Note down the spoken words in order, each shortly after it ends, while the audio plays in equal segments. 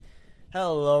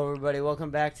Hello, everybody. Welcome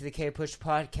back to the K-Push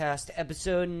Podcast,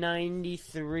 episode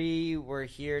 93. We're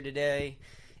here today.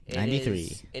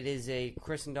 93. It is a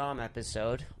Chris and Dom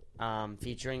episode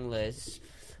featuring Liz.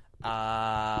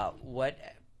 What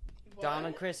Dom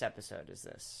and Chris episode is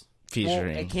this?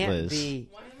 Featuring it can't Liz. be.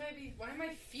 Why am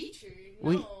I featured?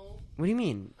 We- No. What do you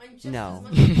mean? I'm just No.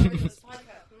 as much a part of this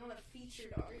podcast. I'm not a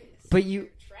featured artist. But I'm you- your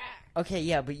track. Okay,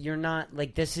 yeah, but you're not,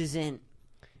 like, this isn't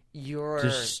your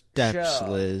Just steps,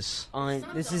 show. Liz. It's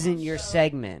not This Dom's isn't your show.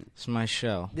 segment. It's my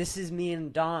show. This is me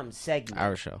and Dom's segment.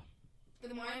 Our show.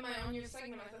 Then why am I on your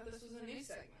segment? I thought this was a new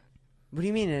segment. What do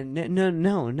you mean?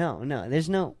 No. There's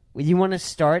no. You want to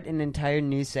start an entire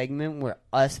new segment where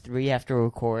us three have to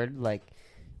record like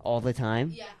all the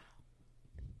time? Yeah.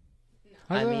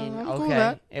 I I'm mean, cool with okay,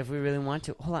 that. if we really want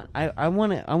to. Hold on, I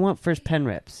want first pen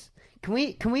rips. Can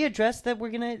we address that we're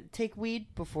gonna take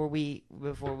weed before we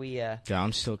Yeah,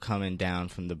 I'm still coming down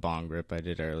from the bong rip I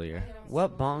did earlier.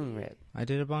 what bong rip? I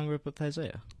did a bong rip with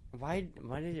Isaiah. Why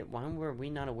were we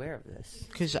not aware of this?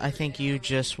 Because I think you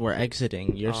just were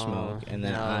exiting your smoke, and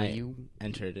then no, I you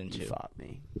entered into. You fought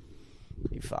me.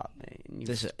 And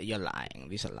you You're lying.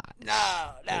 These are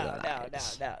lies. No.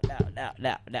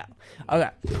 Okay.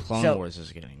 Clone Wars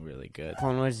is getting really good.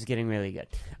 Clone Wars is getting really good.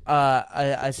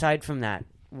 Aside from that,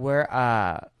 we're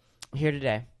here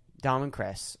today, Dom and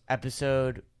Chris,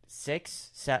 episode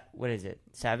 6. What is it?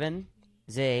 7?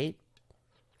 Is it 8?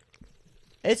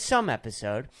 It's some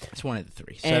episode. It's one of the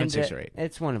three. 7, 6, or 8.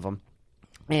 It's one of them.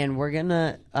 And we're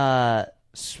gonna.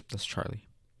 That's Charlie.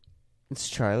 It's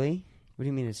Charlie. What do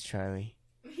you mean it's Charlie?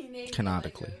 He named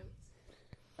Canonically.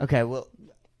 Legos. Okay, well,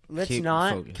 let's Keep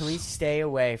not. focus. Can we stay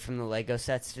away from the Lego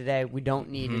sets today? We don't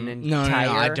need an No, entire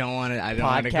I don't want to. I don't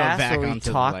want to go podcast back where we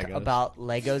onto talk the Legos. about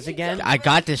Legos again. I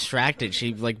got distracted.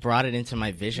 She brought it into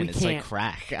my vision. We It's like can't-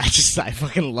 crack. I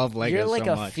fucking love Legos You're like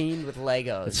so a much. fiend with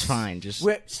Legos. It's fine. Just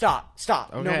Stop.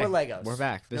 No Okay, more Legos. we're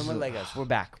back. No This more is- Legos.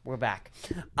 We're back.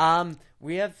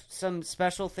 We have some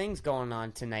special things going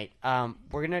on tonight.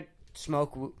 We're gonna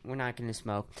smoke. We're not gonna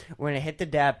smoke. We're gonna hit the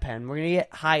dab pen. We're gonna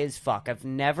get high as fuck. I've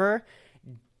never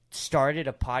started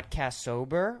a podcast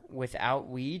sober without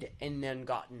weed and then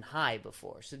gotten high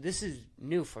before. So this is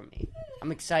new for me.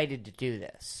 I'm excited to do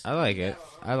this. I like it.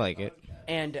 I like it.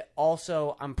 And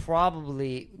also, I'm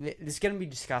probably... This is going to be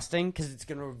disgusting because it's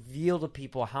going to reveal to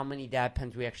people how many dab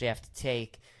pens we actually have to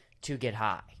take to get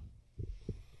high.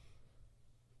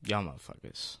 Y'all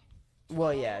motherfuckers.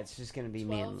 Well, yeah, it's just going to be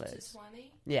me 12 and to Liz.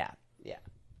 20? Yeah.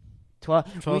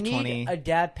 12, 12, we need 20. a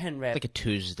dab pen rip. Like a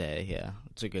Tuesday, yeah.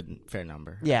 It's a good, fair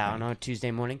number. Yeah, on a Tuesday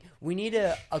morning. We need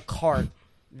a cart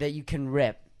that you can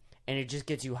rip, and it just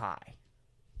gets you high.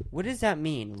 What does that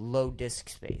mean, low disk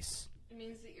space? It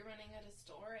means that you're running out of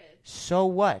storage. So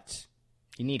what?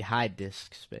 You need high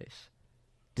disk space.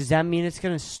 Does that mean it's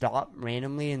going to stop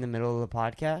randomly in the middle of the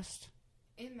podcast?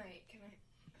 It might. Can I?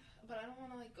 But I don't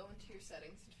want to like go into your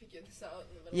settings and figure this out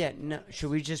in the middle. Yeah, of the no. podcast. Should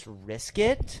we just risk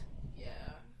it? Yeah.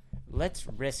 Let's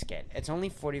risk it. It's only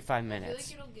 45 I feel minutes.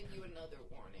 like it'll give you another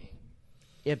warning.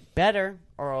 It better,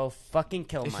 or I'll fucking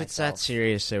kill If myself. it's that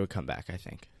serious, they would come back, I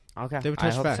think. Okay, They would I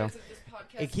touch hope back. so. Because if this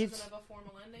podcast It keeps- doesn't have a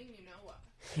formal ending, you know what?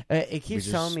 It keeps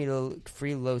just- telling me to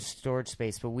free low storage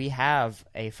space, but we have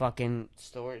a fucking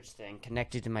storage thing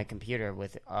connected to my computer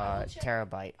with will check.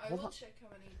 terabyte. I Hold will on. check how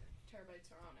many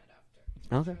terabytes are on it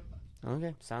after.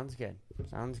 Okay, sounds good.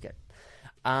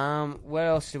 What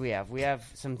else do we have? We have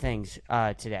some things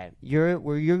today. You're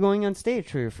going on stage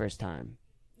for your first time.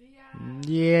 Yeah.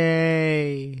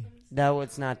 Yay. That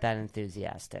was not that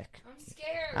enthusiastic. I'm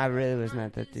scared. I really was I'm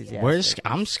not that enthusiastic. enthusiastic.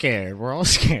 I'm scared. We're all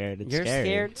scared. It's You're scary.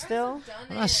 scared You guys still? have done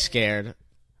I'm not it. scared.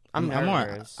 I'm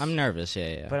nervous. I'm nervous,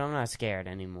 yeah. But I'm not scared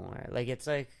anymore. Like, it's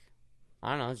like,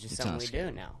 I don't know, it's just It's something not we scary.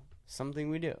 do now. Something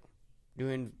we do. Do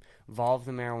we involve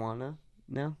the marijuana?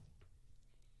 No?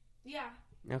 Yeah.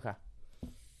 Okay.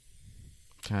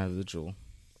 Can I have the jewel?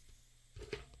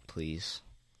 Please.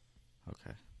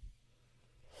 Okay.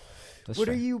 That's What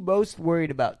fair. are you most worried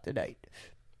about tonight?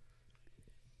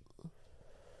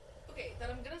 Okay, that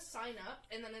I'm gonna sign up,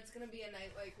 and then it's gonna be a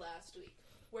night like last week,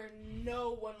 where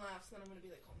no one laughs, and then I'm gonna be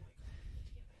like, oh my god,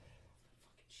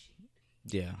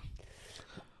 get my name off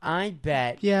that fucking sheet. I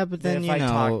bet Yeah, but then that if you I know.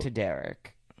 talk to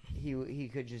Derek, he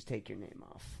could just take your name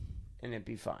off, and it'd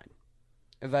be fine.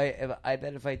 I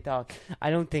bet if I talk,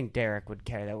 I don't think Derek would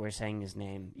care that we're saying his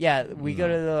name. Yeah, we go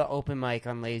No. to the open mic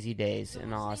on Lazy Days So in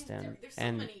who's named Austin, Derek? There's so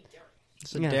and many Derek.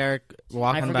 It's a Yeah. Derek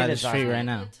walking forget by the his street last right name.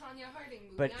 now. The Tanya Harding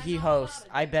movie. but I he know a hosts. lot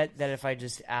of I bet Dereks. that if I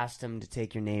just asked him to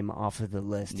take your name off of the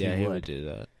list, Yeah, he he would. would do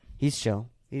that. He's chill.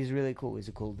 He's really cool. He's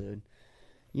a cool dude.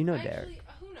 You know Derek. Actually,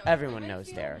 who knows? Everyone I might knows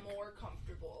feel Derek. More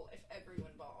comfortable if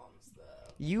everyone bombs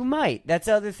though. You might. That's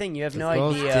the other thing. You have no They're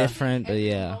both idea. different, but and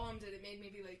yeah. bombed it made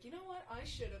me be like, you know what? I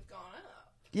should have gone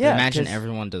up. Yeah. Imagine 'cause-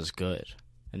 everyone does good,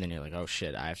 and then you're like, oh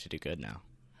shit, I have to do good now.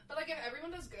 But like, if everyone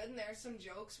does good, and there's some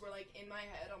jokes where like in my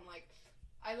head, I'm like,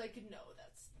 I like know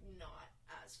that's not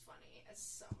as funny as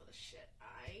some of the shit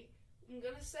I'm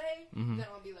gonna say. Mhm. Then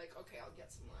I'll be like, okay, I'll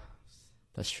get some laughs.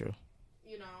 That's true.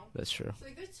 You know. That's true. So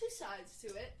like, there's two sides to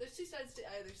it. There's two sides to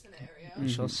either scenario. Mm.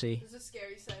 Shall see. There's a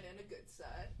scary side and a good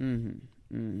side.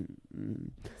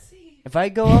 Let's see. If I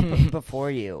go up before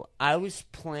you, I was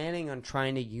planning on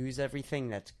trying to use everything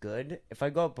that's good. If I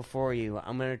go up before you,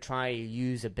 I'm going to try to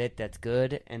use a bit that's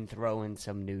good and throw in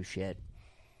some new shit.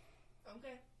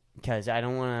 Okay. Because I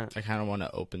don't want I kind of want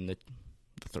to open the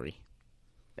 3.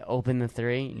 to open the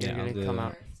 3. You're Yeah, going to come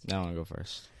out. No, I want to go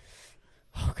first.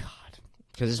 Oh, God.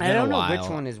 Because it's been I don't a know while. which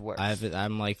one is worse.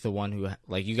 I'm like the one who,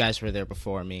 like, you guys were there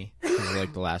before me. This is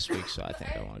like the last week, so I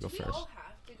think I want to go Do we first. all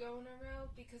have to go in a row?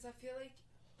 Because I feel like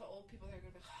the old people are gonna be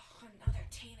like, oh, another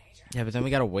teenager. Yeah, but then we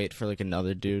gotta wait for like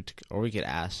another dude, or we could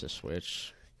ask to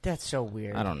switch. That's so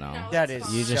weird. I don't know. No, That it's is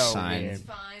fine. You just so signed. weird. It's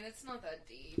fine. It's not that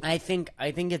deep. I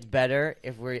think it's better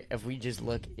if we just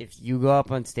look. If you go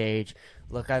up on stage,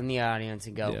 look out in the audience,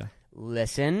 and go, Yeah.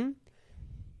 listen.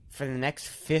 For the next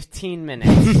 15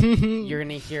 minutes, you're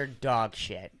gonna hear dog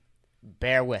shit.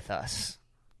 Bear with us.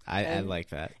 I like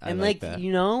that. I And like that.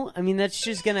 you know, I mean, that's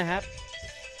just gonna happen.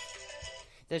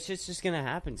 That's just gonna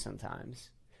happen sometimes.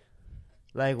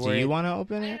 Like, Do where you want to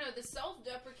open I it? don't know. The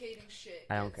self-deprecating shit.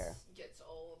 I don't care. Gets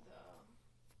old.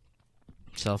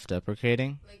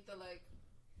 Self-deprecating? Like the like.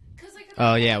 Cause like.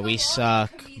 Oh, a yeah, lot we of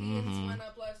suck. Comedians Mhm. went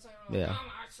up last time. And were Yeah. like,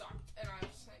 I sucked, and I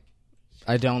was like.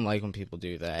 I don't like when people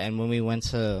do that. And when we went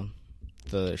to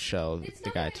the show, It's the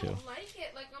not guy that I too. don't like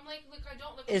it. Like I'm like, look, I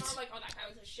don't. Like, It's- I'm not like, oh, that guy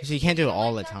was a shit. So you can't do it I'm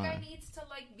all like, the that time. guy needs to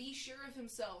like be sure of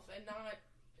himself and not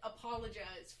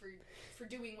apologize for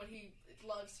doing what he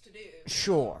loves to do.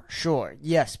 Sure,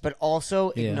 yes, but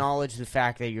also Yeah. acknowledge the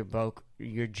fact that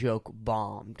your joke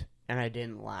bombed, and I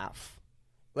didn't laugh.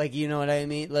 Like, you know what I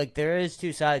mean? Like, there is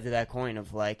two sides of that coin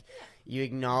of like you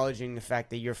acknowledging the fact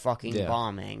that you're fucking Yeah.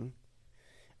 bombing,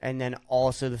 and then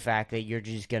also the fact that you're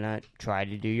just gonna try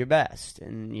to do your best,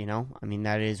 and you know, I mean,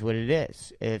 that is what it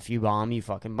is. If you bomb, you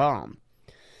fucking bomb.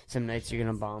 Some nights you're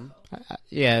gonna bomb.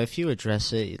 Yeah, if you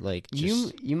address it, like,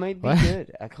 just... You might be What?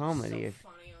 good at So comedy. If,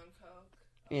 funny on coke.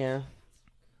 yeah.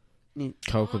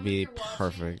 Coke would Mom, be if you're watching,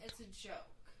 perfect. It's a joke.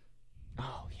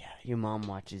 Oh yeah, your mom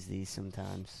watches these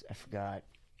sometimes. I forgot.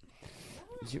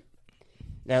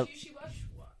 That She watched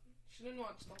one. She didn't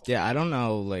watch the whole. Yeah, I don't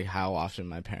know, like, how often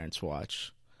my parents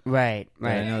watch. right.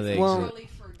 I know they Well, exist. Totally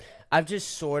forget. I've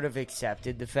just sort of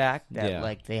accepted the fact that Yeah.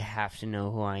 like they have to know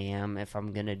who I am if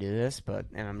I'm gonna do this,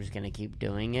 and I'm just gonna keep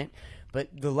doing it. But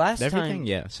the last Everything, time,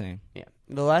 yeah, same.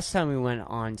 the last time we went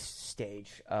on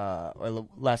stage,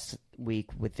 last week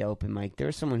with the open mic, there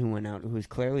was someone who went out who was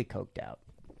clearly coked out.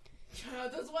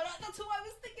 That's who I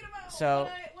was thinking about. So-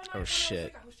 when Oh, I was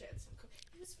shit. like, oh shit, it's so cool.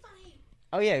 He was funny.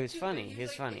 Oh yeah, he was Dude, funny. like, He was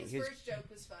like, funny. His He was. first joke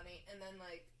was funny, and then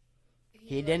like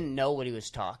He like, didn't know what he was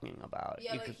talking about.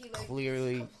 Yeah, you like could he like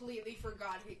clearly. completely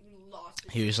forgot. He lost.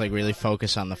 His He was, like, really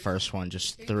focused on the first one,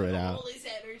 just He threw put it out. All his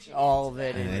energy All into of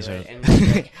it that. And into they it, sort and of-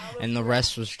 was, Like, out of And the breath.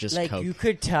 rest was just like Coke. you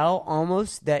could tell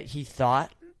almost that he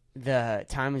thought the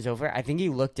time was over. I think he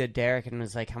looked at Derek and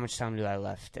was like, "How much time do I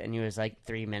left?" And he was like,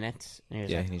 3 minutes. And he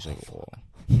was Yeah, like, and he's like, whoa.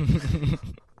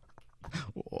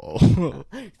 Whoa.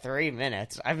 3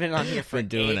 minutes. I've been on here for We're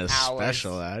doing 8 a hours.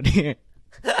 special out here.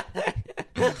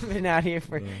 I've been out here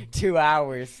for 2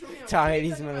 hours Yeah, talking to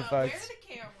what these are you talking about? Where are motherfuckers. the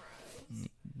cameras?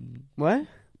 What?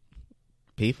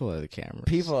 People are the cameras.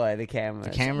 People at the cameras.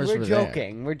 The cameras We're were there.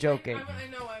 joking. We're joking. I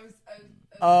know. I was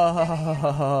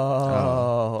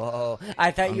Oh,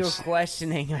 I thought you were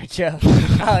questioning our joke.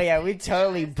 Oh yeah, we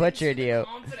totally butchered you.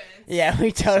 Confidence. Yeah,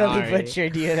 we totally Sorry.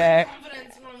 butchered you there.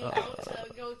 Confidence when I'm about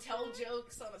to go tell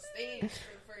jokes on a stage for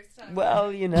the first time.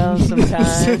 Well, you know,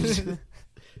 sometimes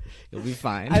You'll be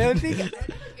fine. I don't think I never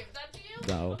give that to you.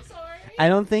 No. I'm sorry. I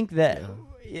don't think that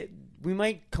we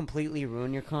might completely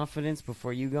ruin your confidence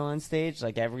before you go on stage.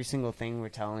 Like every single thing we're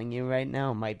telling you right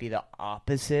now might be the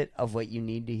opposite of what you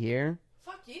need to hear.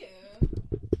 Fuck you.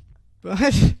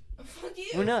 What? Fuck you.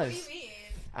 Who knows? What do you mean?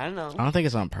 I don't know. I don't think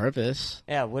it's on purpose.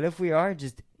 Yeah, what if we are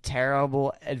just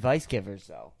terrible advice givers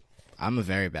though? I'm a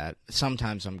very bad.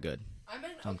 Sometimes I'm good. I'm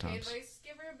an okay Sometimes. advice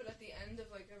giver, but at the end of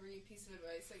like every piece of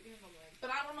advice I give, I'm like,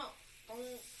 but I don't know.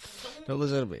 Don't Don't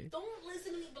listen to me. Don't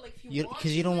listen to me. But like, if You- you want 'cause to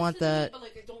you don't want listen to me, that- but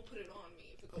like, don't put it on me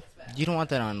if it goes bad. You don't want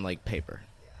that on, like, paper.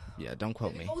 Yeah, don't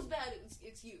quote If me. it goes bad,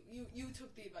 it's you. You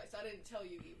took the advice. I didn't tell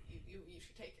you. You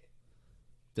should take it.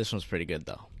 This one's pretty good,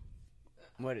 though.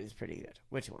 What is pretty good?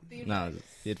 Which one? No,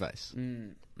 the advice.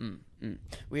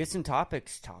 We have some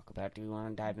topics to talk about. Do we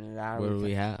want to dive into that? What do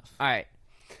we have? All right.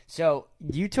 So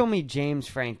you told me James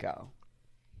Franco.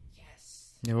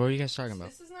 Yes. Yeah, what were you guys talking about?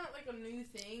 This is not like a new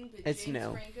thing, but It's James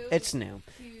new. Franco It's was new.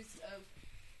 accused of.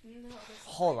 No, this is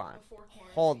Hold like on. before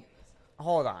quarantine Hold and this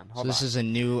Hold on. So Hold this on. is a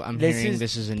new. I'm This hearing is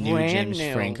this is a new brand James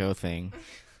new. Franco thing.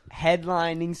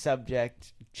 Headlining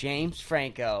subject: James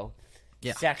Franco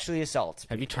Yeah. sexually assaults.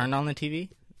 Have you turned on the TV?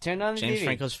 Turn on the James TV.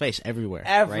 Franco's face everywhere.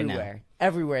 Right now.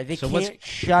 Everywhere. They So can't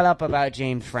shut up about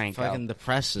James Franco. Fucking the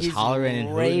press is He's hollering and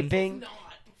hooting. raping. Not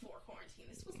before quarantine.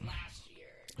 This was last year.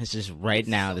 This is right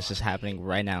now. This is happening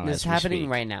right now. This as is we happening speak.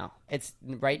 right now. It's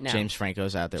right now. James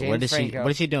Franco's out there. James What is Franco. he?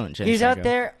 What is he doing? James He's Franco? out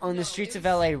there on the No, streets it of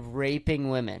was- LA raping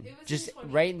women, It was just in 20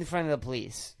 right in front of the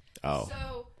police. Oh,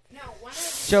 So no, one of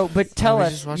So, but tell we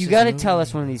us, just watched you this got to movie. tell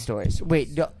us one of these stories. Wait,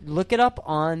 look it up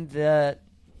on the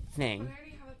I thing.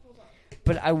 already have it pulled up.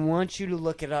 But I want you to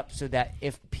look it up so that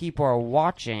if people are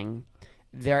watching,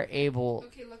 they're able.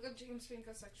 Okay, look up James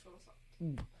Franco sexual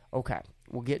assault. Okay,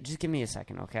 just give me a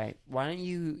second, okay? Why don't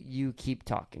you keep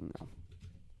talking though?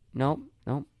 Nope,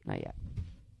 not yet.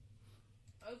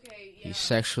 Okay, yeah. he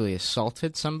sexually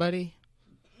assaulted somebody.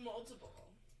 Multiple.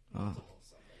 Oh. Multiple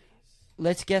somebody's.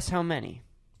 Let's guess how many.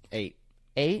 8.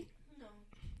 8? No.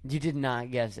 You did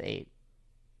not guess 8.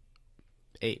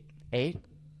 8. 8?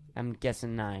 I'm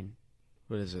guessing 9.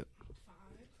 What is it?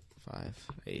 5. 5.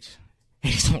 8.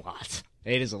 8 is a lot.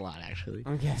 8 is a lot, actually.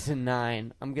 I'm guessing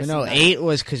 9. I'm guessing No, 9. 8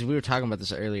 was because we were talking about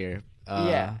this earlier.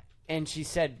 Yeah, and she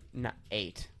said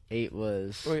 8. 8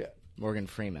 was Wait. Morgan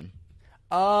Freeman.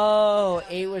 Oh,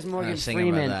 8 was Morgan was thinking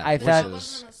about Freeman. that. I Which thought. That is-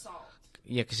 wasn't an assault.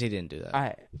 Yeah, because he didn't do that. All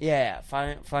right, yeah.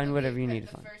 Find whatever you Okay, need to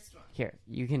the find. first one. Here,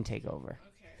 you can take over.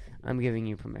 Okay. I'm giving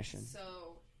you permission. So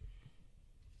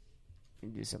You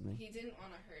do something. he didn't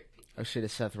want to hurt people. Oh shit,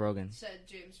 it's Seth Rogen. Said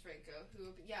James Franco, who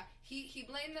he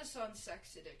blamed this on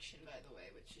sex addiction, by the way,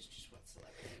 which is just what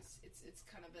celebrities. It's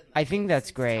kind of been. I think that's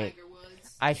since great. Tiger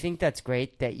Woods. I think that's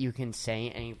great that you can say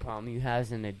any problem you have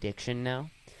is an addiction now.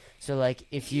 So like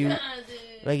if you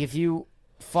if you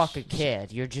fuck a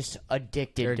kid, you're just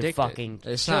addicted, You're to addicted. fucking.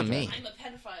 It's not children. me. I'm a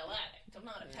pedophile addict. I'm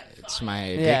not a pedophile. It's my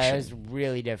addiction. Yeah, it's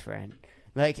really different.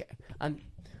 Like I'm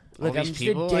these just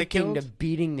people I addicted to killed?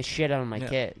 beating the shit out of my Yeah.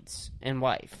 kids and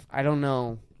wife. I don't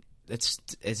know.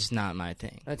 It's not my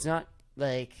thing. It's not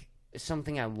like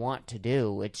something I want to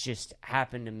do. It's just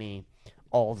happened to me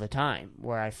all the time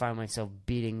where I find myself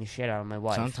beating the shit out of my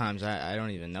wife. Sometimes I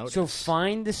don't even notice. So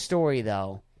find the story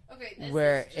though Okay, this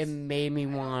where is just, it made me I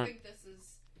don't want. think this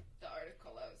is the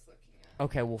article I was looking at.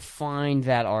 Okay, well find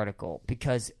that article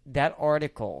because that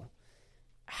article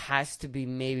has to be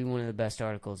maybe one of the best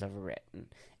articles ever written.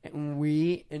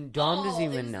 And Dom doesn't it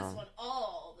even was know. This one,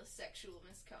 all the sexual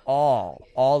misconduct.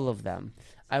 All of them.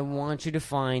 I want you to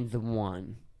find the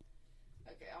one.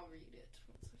 Okay, I'll read it.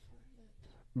 Once I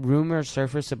find it. Rumors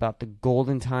surface about the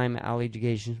Golden Time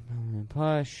allegations.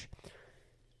 Push.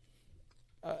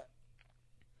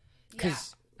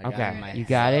 Cause I got it in okay, my you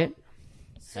got it.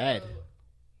 So, Head.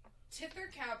 Tither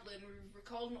Kaplan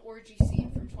recalled an orgy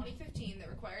scene from 2015 that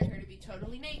required her to be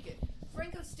totally naked.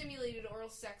 Franco stimulated oral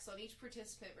sex on each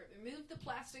participant, but removed the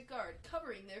plastic guard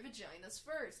covering their vaginas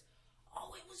first.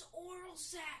 Oh, it was oral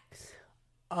sex.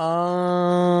 We were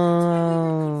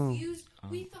Oh. confused.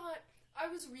 We thought I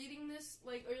was reading this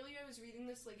earlier. I was reading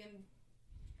this in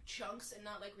chunks and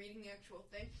not reading the actual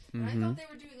thing. And I thought they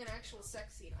were doing an actual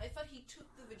sex scene. I thought he took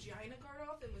the vagina guard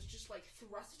off and was just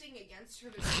thrusting against her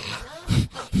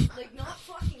vagina, like not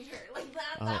fucking her. Like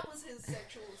that was his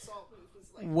sexual assault move. Was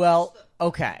Well, just the-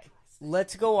 okay.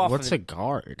 Let's go off. What's of a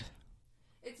guard?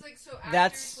 It's so actors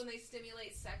That's- when they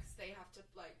stimulate sex, they have to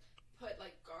put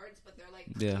guards, but they're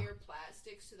Yeah. clear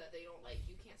plastic so that they don't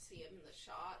you can't see them in the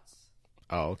shots.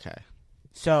 Oh, okay.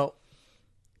 So,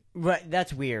 right,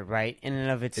 that's weird, right? In and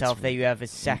of itself, that you have a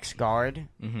sex guard.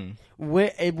 Mm-hmm.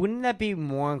 Wouldn't that be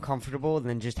more uncomfortable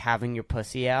than just having your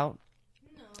pussy out?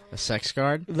 No. A sex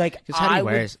guard? Like, Because how do I you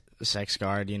wear would, a sex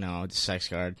guard? You know, the sex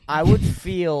guard. I would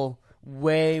feel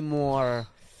way more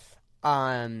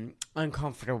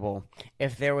uncomfortable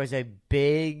if there was a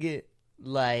big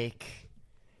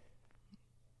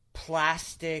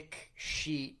plastic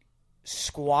sheet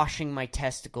squashing my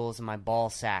testicles and my ball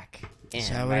sack in, Is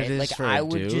that what right? it is Like for I a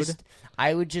would dude?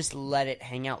 I would just let it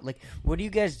hang out. Like, what do you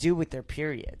guys do with their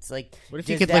periods? Like, What if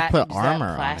you does could, like, put does armor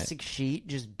on that plastic sheet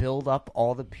just build up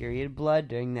all the period blood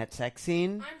during that sex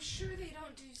scene? I'm sure they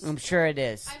don't do. I'm sure it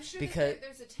is I'm sure because that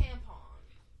there's a tampon.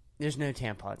 there's no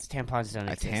tampons. Tampons don't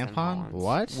A exist. in tampon? Holland.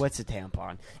 What? What's a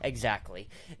tampon? Exactly.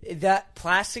 That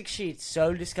plastic sheet's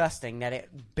so disgusting that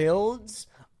it builds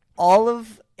all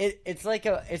of It's like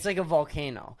a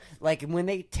volcano. Like when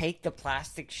they take the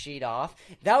plastic sheet off,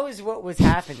 that was what was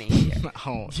happening here.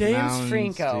 Oh, James mountains,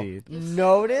 Franco dude.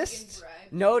 noticed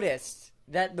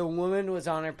that the woman was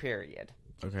on her period,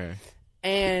 Okay.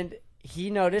 and he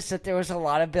noticed that there was a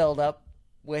lot of buildup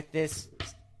with this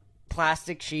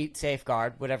plastic sheet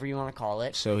safeguard, whatever you want to call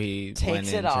it, So he Takes went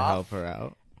it in to off. help her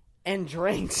out. and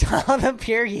drinks all the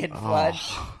period blood.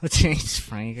 Oh, James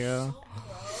Franco.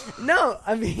 No,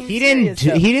 I mean He didn't. serious,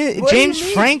 though. He didn't. What do you James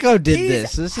mean? Franco did He's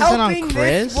this. This isn't on helping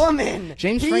Chris. This woman.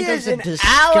 James He Franco's is a an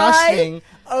disgusting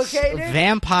ally. Okay, dude.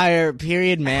 vampire.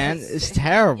 Period man. It's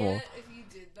terrible. If you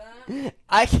did that,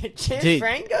 I could James Dude.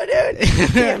 Franco, dude.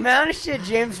 The amount of shit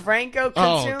James Franco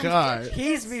Oh, consumes, God.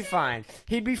 he'd be fine.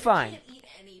 He'd be fine. can't eat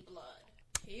any blood.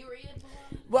 Period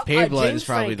blood. Well, Period blood James is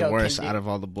probably the Franco worst can out do- of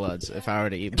all the bloods. If I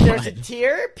were to eat There's a blood,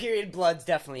 tier. Period blood's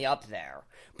definitely up there.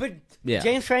 But yeah,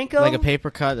 James Franco, like a paper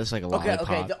cut, that's like a okay, lollipop.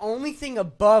 okay. The only thing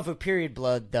above a period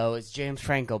blood though is James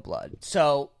Franco blood.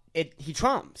 So he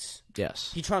trumps.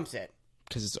 Yes, He trumps it.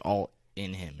 because it's all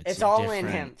in him. It's all in different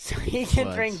him, so he can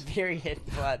bloods. drink period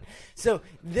blood. So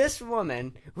this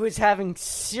woman who is having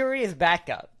serious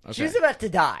backup, she was Okay. about to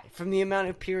die from the amount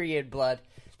of period blood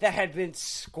that had been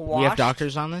squashed. We have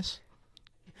doctors on this.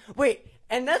 Wait,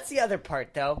 and that's the other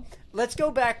part, though. Let's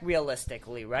go back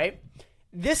realistically, right?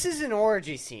 This is an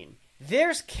orgy scene.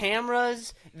 There's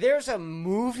cameras. There's a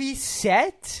movie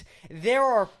set. There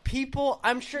are people.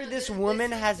 I'm sure this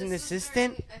woman has an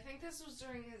assistant. I think this was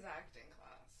during his acting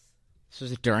class. This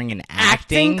was during an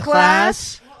Acting acting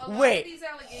class? class. Well, a lot Wait. of these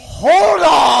allegations- Hold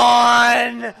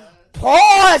on.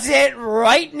 Pause it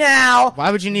right now.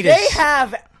 Why would you need They a?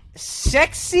 have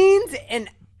sex scenes in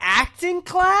acting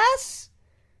class?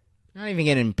 You're not even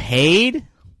getting paid.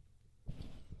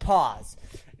 Pause.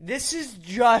 This is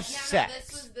just Yeah,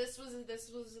 sex. no, this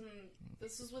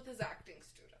was with his acting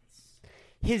students.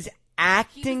 His He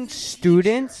acting was the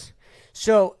students.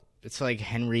 So It's like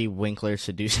Henry Winkler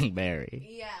seducing Barry.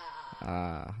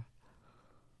 Yeah.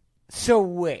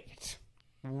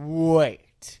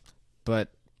 wait. But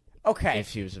Okay. If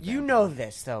he was a you vampire. know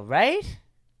this though, right?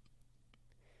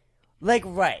 Like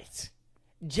right.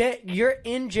 You're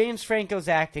in James Franco's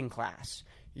acting class.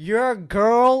 You're a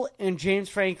girl in James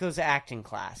Franco's acting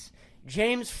class.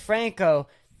 James Franco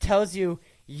tells you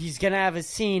he's gonna have a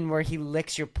scene where he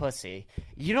licks your pussy.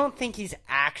 You don't think he's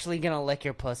actually gonna lick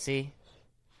your pussy?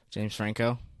 James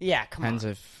Franco. Yeah, come Depends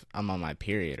on. if I'm on my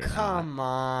period or not. Come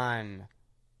on.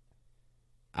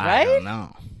 I Right? don't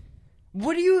know.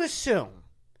 What do you assume?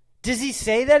 Does he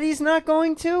say that he's not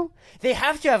going to? They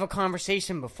have to have a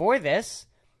conversation before this.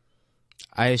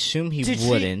 I assume he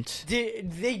wouldn't.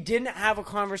 They didn't have a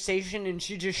conversation and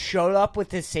she just showed up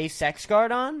with his safe sex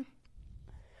guard on?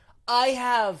 I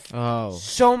have Oh,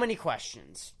 so many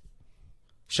questions.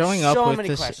 showing so up with many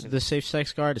this, questions. the safe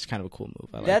sex guard is kind of a cool move.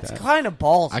 I like That's that. kind of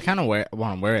ballsy. I kind of want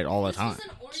to wear it all the This time. was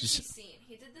an orgy Just- scene.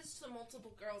 He did this to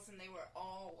multiple girls, and they were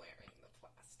all wearing the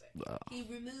plastic. He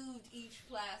removed each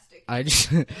plastic.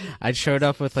 I showed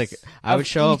up with like I would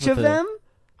show up each with of them?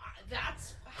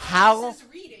 That's How this is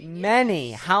reading. many?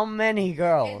 Yes. How many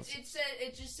girls? It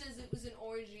just says it was an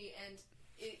orgy, and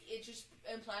it just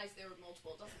implies there were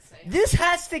multiple. It doesn't say. This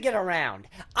has to get around.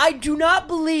 I do not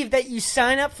believe that you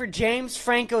sign up for James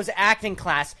Franco's acting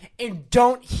class and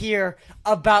don't hear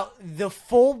about the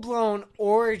full-blown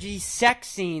orgy sex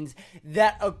scenes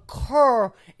that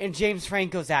occur in James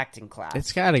Franco's acting class.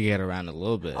 It's got to get around a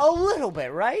little bit. a little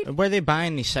bit, right? Where are they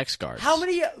buying these sex guards? How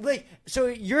many, like, so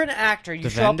you're an actor, you The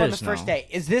show up on the vendors first know. day.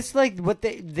 Is this like what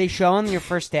they show on your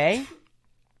first day?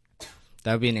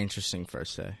 That would be an interesting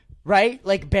first day. Right?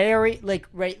 Like Barry,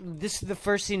 right, this is the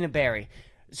first scene of Barry.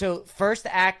 So, first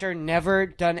actor, never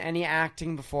done any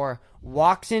acting before,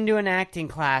 walks into an acting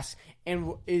class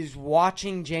and is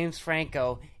watching James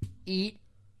Franco eat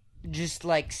just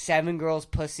like 7 girls'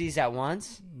 pussies at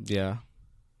once. Yeah.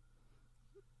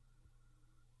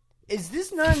 Is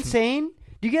this not insane?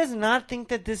 Do you guys not think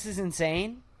that this is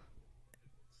insane?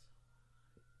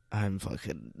 I'm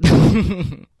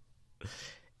fucking.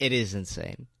 It is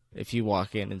insane if you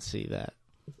walk in and see that.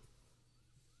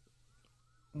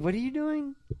 What are you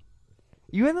doing?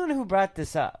 You were the one who brought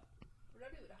this up. We're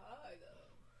not even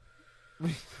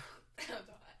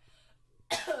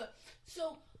high though.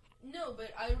 So no,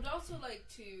 but I would also like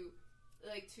to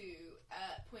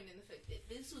point in the fact that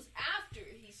this was after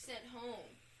he sent home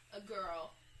a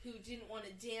girl who didn't want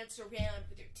to dance around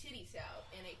with her titties out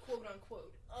in a quote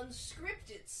unquote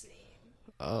unscripted scene.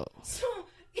 Oh. So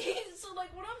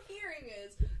like what I'm hearing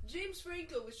is James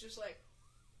Franco was just like,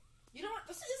 you know what,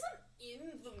 this isn't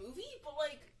in the movie, but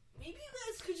like maybe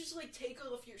you guys could just just like take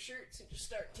off your shirts and just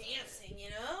start dancing, you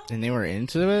know? And they were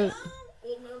into it. No?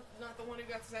 Well, no, not the one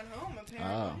who got sent home,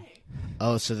 apparently.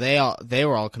 Oh, so they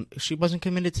were all. She wasn't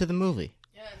committed to the movie.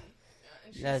 Yeah,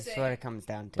 and she's That's saying, what it comes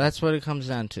down to. That's what it comes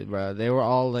down to, bro. They were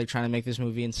all like trying to make this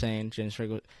movie insane. James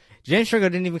Franco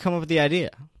didn't even come up with the idea.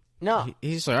 No.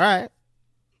 He's like, all right.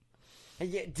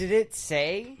 Yeah, did it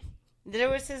say that it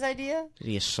was his idea? Did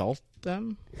he assault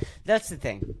them? That's the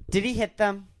thing. Did he hit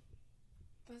them?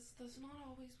 That's not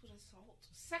always what assault.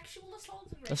 Sexual assault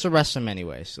and Let's arrest them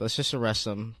anyways. Let's just arrest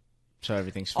them so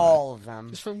everything's fine. All of them.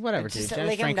 Just for whatever, dude. Just, James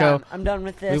like, Franco. I'm done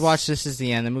with this. We watched This Is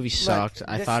the End. The movie sucked.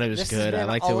 I thought it was good. I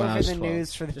liked it when I was 12. all over the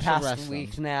news for the Just past arrest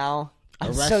week them. now. I'm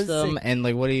Arrest so them sick. and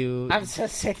like, what do you? I'm so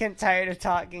sick and tired of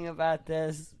talking about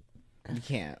this. You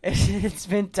can't. It's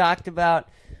been talked about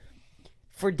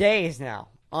for days now,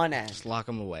 on end. Just lock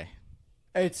them away.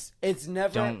 It's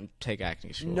never. Don't take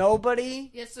acting school. Nobody.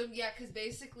 Yeah, so because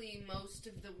basically most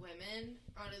of the women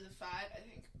out of the 5, I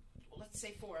think, let's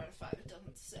say 4 out of 5. It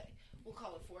doesn't say. We'll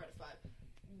call it 4 out of 5.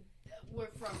 Were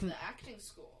from the acting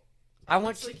school. I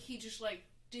want It's you. like he just like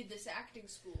did this acting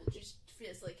school just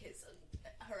as like his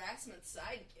harassment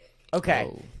sidekick. Okay.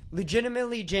 Oh.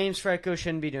 Legitimately, James Franco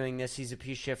shouldn't be doing this. He's a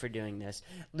piece of shit for doing this.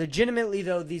 Legitimately,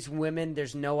 though, these women,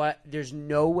 there's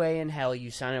no way in hell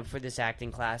you sign up for this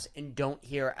acting class and don't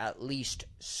hear at least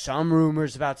some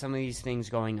rumors about some of these things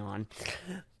going on.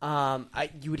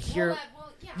 You would hear.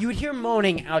 Yeah. You would hear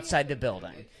moaning outside the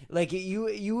building. Like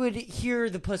you would hear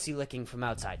the pussy licking from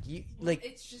outside.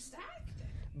 It's just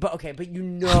acting. But you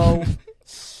know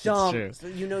some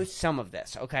true. some of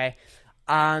this, okay?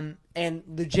 And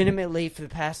legitimately for the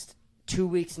past 2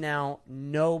 weeks now,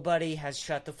 nobody has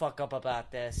shut the fuck up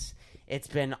about this. It's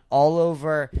been all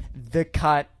over The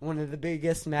Cut, one of the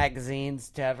biggest magazines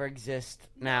to ever exist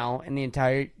now in the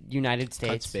entire United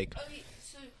States. Cut's big. Okay,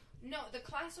 so no, the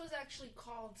class was actually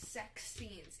called Sex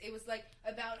Scenes. It was like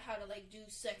about how to like do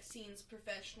sex scenes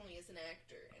professionally as an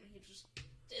actor, and he just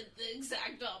did the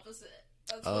exact opposite.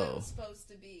 That's what it was supposed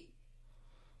to be.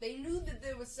 They knew that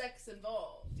there was sex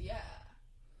involved. Yeah.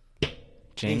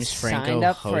 James They Franco signed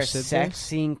up for a hosted sex this?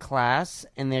 scene class,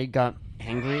 and they got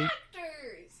angry.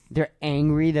 Actors. They're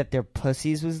angry that their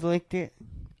pussies was licked.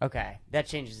 Okay, that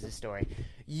changes the story.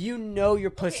 You know your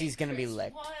pussy's gonna be Chris,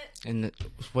 licked. What? And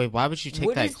wait, why would you take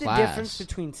What that is class? the difference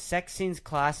between sex scenes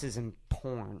classes and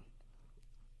porn?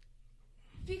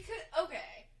 Because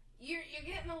you're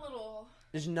getting a little.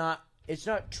 It's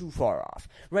not too far off,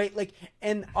 right? Like,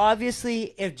 and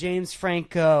obviously, if James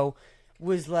Franco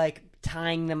was like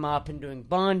tying them up and doing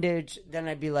bondage, then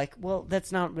I'd be like, well,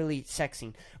 that's not really sex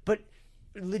scene. But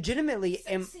legitimately,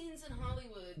 Sex scenes in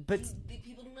Hollywood. but- the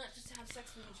people do not just have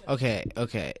sex with each other.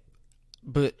 Okay.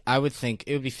 But I would think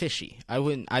it would be fishy.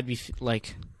 I'd be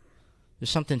like, there's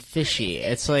something fishy.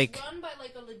 It's like, run by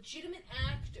like a legitimate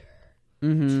actor.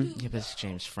 mm-hmm. yeah, but it's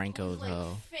James Franco who's, like,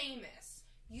 though. famous.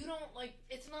 You don't like.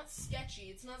 It's not sketchy.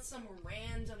 It's not some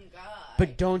random guy.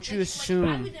 But don't you I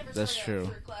assume would never that's sign true.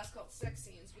 up for a class called Sex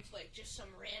Scenes with like just some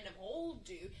random old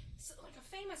dude, so, like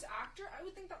a famous actor. I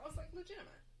would think that was like legitimate.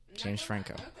 James Not-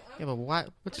 Franco. okay. Yeah, but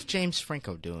what's James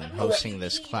Franco doing I mean, hosting you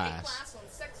this need a class? class on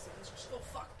sex scenes, just go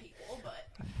fuck people.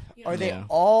 But you Are they Yeah.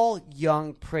 all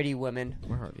young, pretty women?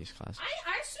 Where are these classes?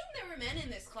 I assume there were men in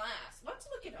this class. Let's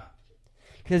look it up.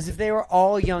 Because if they were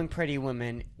all young, pretty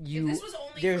women, If this was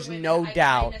only there's for women, no I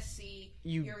doubt. kinda see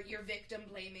You- your victim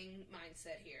blaming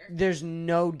mindset here. There's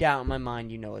no doubt in my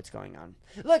mind you know what's going on.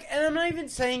 Look, and I'm not even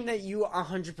saying that you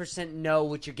 100% know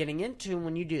what you're getting into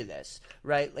when you do this,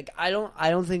 right? Like, I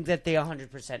don't think that they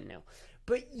 100% knew.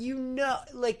 But you know,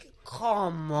 like,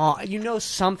 come on. You know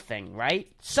something, right?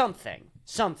 Something.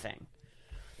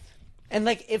 And,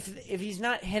 like, if he's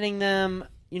not hitting them,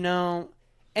 you know...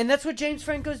 And that's what James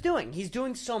Franco's doing. He's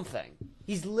doing something.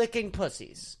 He's licking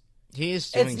pussies. He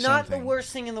is doing It's not something. the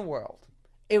worst thing in the world.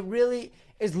 It really...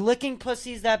 Is licking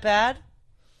pussies that bad?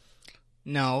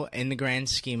 No, in the grand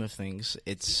scheme of things,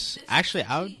 it's This- actually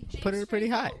I would James put it pretty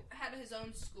high. Franco had his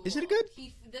own school. Is it good?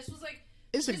 This was like.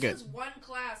 Is it this good? was one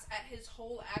class at his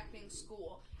whole acting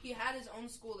school. He had his own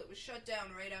school that was shut down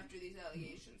right after these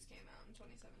allegations came out in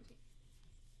 2017.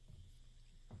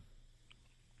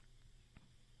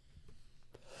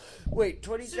 Wait,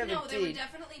 So 2017. no, there were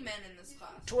definitely men in this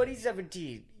class.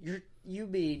 2017. You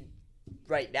mean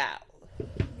right now?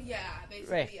 Yeah,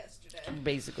 basically Right. yesterday.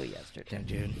 Basically yesterday. Damn,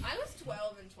 dude. I was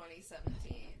 12 in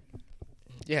 2017.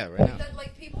 Yeah, right now. That,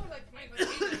 like, people are like, "My God,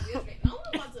 yesterday." No one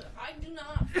wants it. I do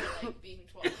not feel like being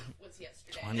 12 was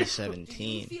yesterday.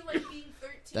 2017. Do you feel like being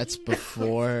 13? That's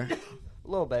before A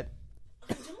little bit.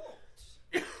 I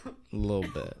don't. a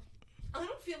little bit. I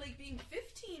don't feel like being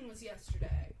 15 was yesterday.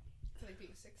 I feel like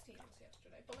being 16 was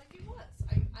yesterday. but like it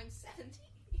was. I'm 17.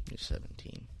 You're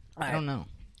 17. All I right. don't know.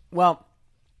 Well,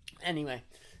 anyway,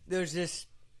 there's this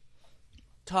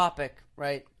topic,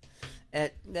 right?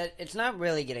 That it's not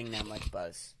really getting that much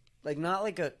buzz. Like, not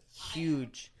like a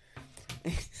huge.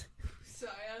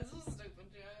 Sorry, I'm so stupid,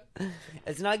 Joe.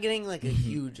 It's not getting like a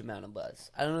huge amount of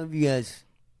buzz. I don't know if you guys,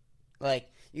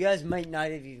 you guys might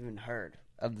not have even heard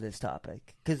of this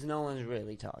topic because no one's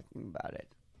really talking about it.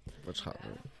 What's hot?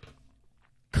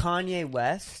 Kanye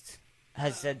West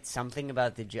has said something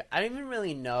about the Jews. I don't even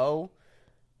really know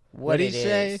what What'd it he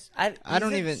say? is. I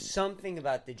don't said even- something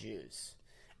about the Jews,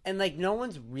 and like no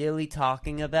one's really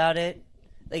talking about it.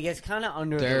 Like it's kind of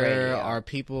under the There radio. are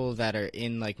people that are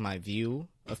in like my view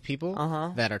of people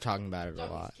that are talking about it a No,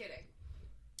 lot. he's kidding.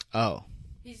 Oh,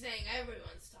 He's saying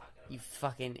everyone's talking about You it.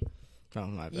 fucking oh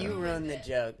my bad. you ruined the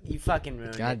joke. You fucking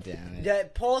ruined God it. damn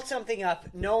it! Pull something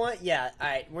up. No one. Yeah. All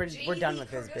right. We're Jamie done Lee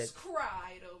with this Curtis bit.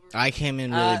 cried over I came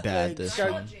in really bad like, this start-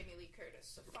 I one. love Jamie Lee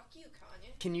Curtis, so fuck you,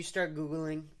 Kanye. Can you start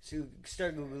googling? So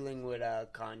start googling what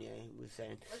Kanye was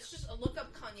saying. Let's just look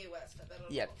up Kanye West. I bet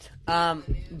it'll Yeah. on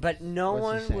the news. But no What's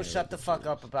he one will saying shut the about fuck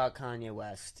the up about Kanye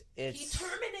West. He It's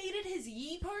terminated his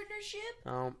Yee partnership?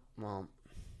 oh well.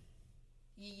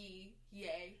 Yee.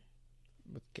 Yay.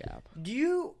 With Gap. Do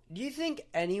you think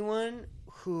anyone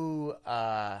who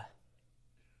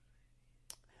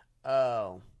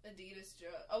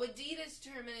Adidas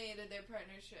terminated their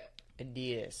partnership.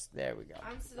 Adidas, there we go.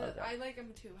 Okay. I like him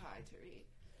too high to read.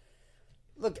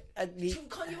 Look at the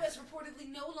Kanye West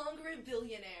reportedly no longer a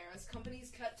billionaire as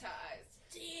companies cut ties.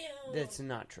 Damn. that's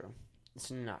not true. It's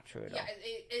not true at Yeah,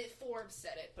 all. Forbes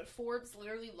said it, but Forbes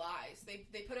literally lies.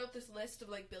 They put out this list of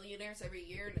like billionaires every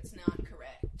year, and it's not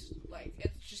correct. Like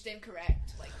it's just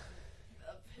incorrect. Like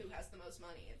of who has the most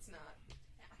money, it's not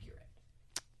accurate.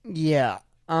 Yeah.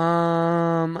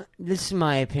 This is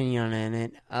my opinion on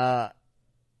it.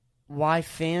 Why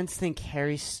fans think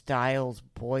Harry Styles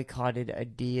boycotted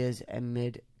Adidas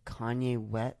amid Kanye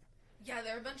West? Yeah,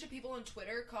 there are a bunch of people on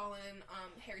Twitter calling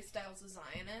Harry Styles a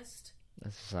Zionist. A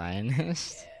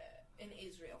Zionist? Yeah, and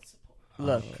Israel support.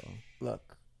 Look, Oh.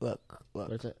 look.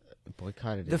 What's it?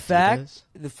 Boycotted The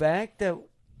Adidas? fact that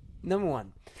number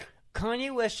one,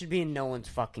 Kanye West should be in no one's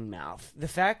fucking mouth. The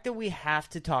fact that we have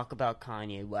to talk about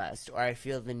Kanye West, or I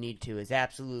feel the need to, is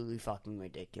absolutely fucking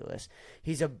ridiculous.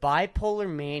 He's a bipolar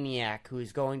maniac who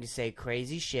is going to say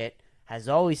crazy shit, has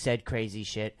always said crazy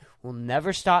shit, will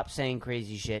never stop saying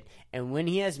crazy shit, and when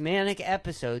he has manic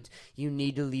episodes, you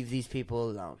need to leave these people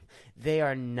alone. They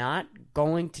are not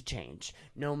going to change.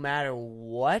 No matter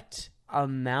what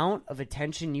amount of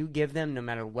attention you give them, no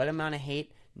matter what amount of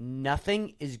hate,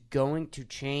 nothing is going to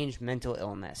change mental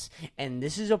illness. And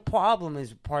this is a problem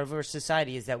as part of our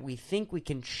society, is that we think we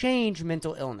can change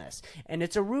mental illness. And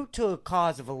it's a root to a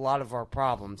cause of a lot of our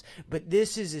problems. But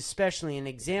this is especially an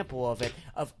example of it,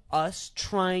 of us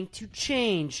trying to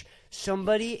change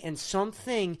somebody and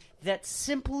something that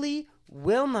simply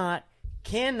will not,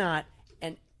 cannot,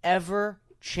 and ever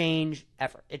change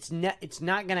ever. It's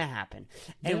not gonna happen.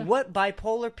 And Yeah. what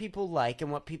bipolar people like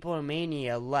and what people in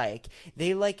mania like,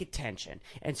 they like attention,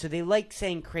 and so they like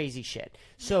saying crazy shit.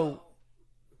 So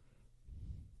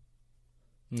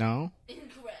No?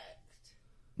 Incorrect.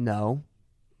 no.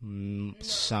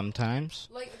 Sometimes.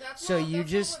 Like that's So not, you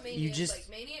that's just- not what you mania just- is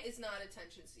like. Mania is not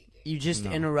attention seeking. You just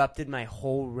No. interrupted my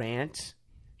whole rant.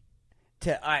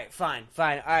 All right, fine. All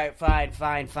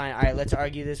right, let's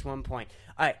argue this one point.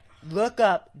 All right, look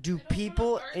up. Do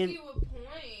people I don't in wanna argue a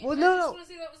point. Well, I no, just no. want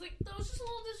to say that was just a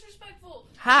little disrespectful.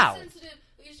 How? Sensitive.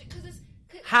 Because it's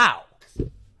how?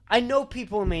 I know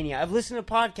people in mania. I've listened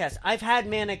to podcasts. I've had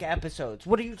manic episodes.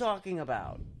 What are you talking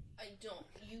about?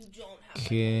 You don't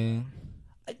have. Yeah.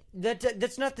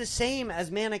 That's not the same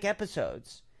as manic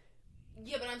episodes.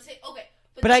 Yeah, but I'm saying okay.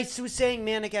 But I was saying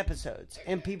manic episodes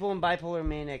and people in bipolar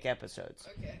manic episodes.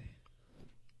 Okay.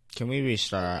 Can we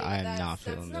restart? I am That's- not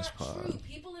feeling that's this not part. true.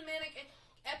 People in manic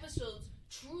episodes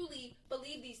truly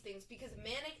believe these things because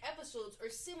manic episodes are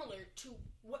similar to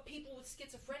what people with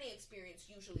schizophrenia experience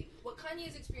usually. What Kanye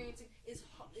is experiencing is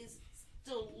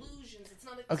delusions. It's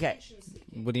not Okay. attention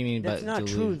seeking. What do you mean That's by not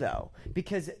delusion? true though,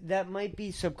 because that might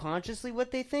be subconsciously what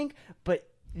they think, but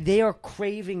they are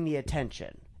craving the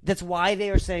attention. That's why they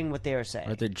are saying what they are saying.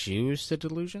 Are the Jews the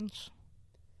delusions?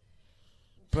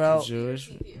 Bro,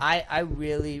 Jewish? I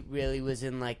really, really was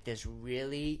in like this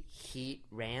really heat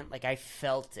rant. Like I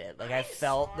felt it. Like I I'm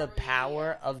felt the sorry.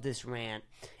 power of this rant.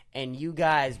 And you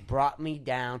guys brought me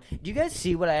down. Do you guys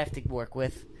see what I have to work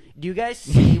with? Do you guys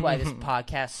see why this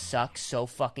podcast sucks so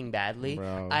fucking badly?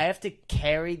 Bro. I have to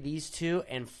carry these two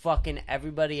and fucking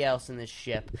everybody else in this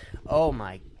ship. Oh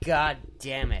my god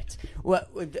damn it.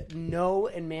 What with no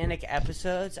and manic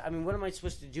episodes? I mean, what am I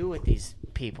supposed to do with these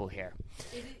people here?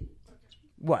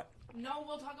 What? No,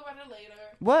 we'll talk about it later.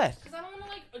 What? Because I don't want to,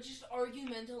 like, just argue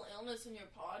mental illness in your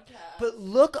podcast. But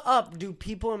look up, do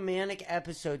people in manic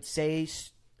episodes say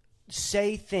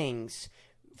things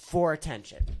for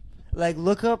attention? Like,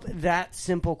 look up that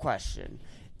simple question.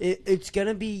 It's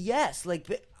gonna be yes. Like,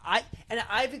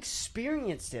 I've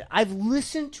experienced it. I've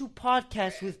listened to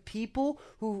podcasts with people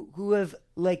who have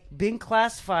like been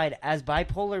classified as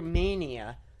bipolar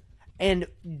mania, and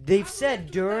they've said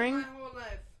during. My whole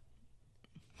life.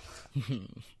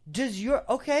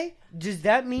 Does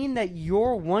that mean that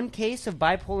your one case of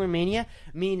bipolar mania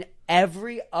mean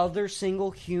every other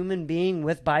single human being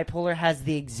with bipolar has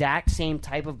the exact same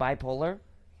type of bipolar?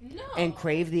 No. And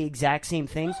crave the exact same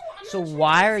things? I'm So not trying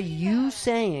why to are say you that.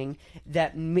 saying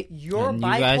that your And you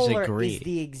guys bipolar agree. is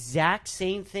the exact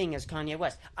same thing as Kanye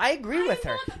West? I agree with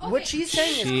her. not- What okay. she's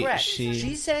saying She- is correct. she-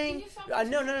 She's saying Can you stop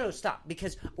no, stop.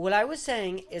 Because what I was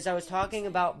saying is I was talking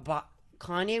about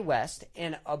Kanye West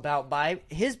and about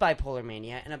his bipolar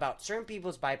mania and about certain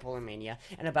people's bipolar mania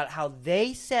and about how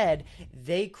they said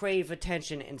they crave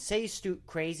attention and say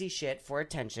crazy shit for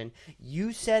attention.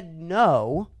 You said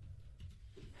no.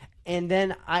 And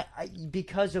then I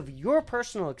because of your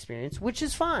personal experience, which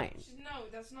is fine. No,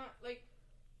 that's not, like,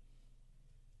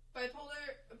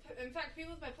 bipolar. In fact,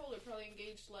 people with bipolar probably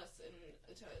engage less in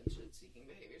attention-seeking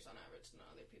behaviors on average than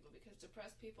other people because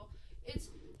depressed people,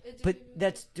 But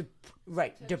that's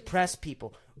depressed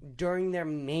people during their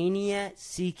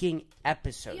mania-seeking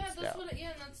episodes, yeah, that's though. what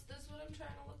I'm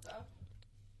trying to look up.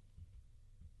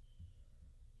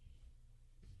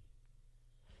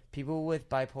 People with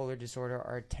bipolar disorder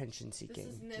are This attention-seeking.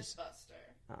 is Mythbuster.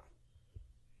 Oh.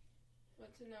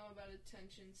 What to know about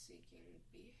attention-seeking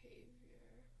behavior?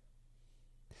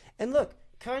 And look,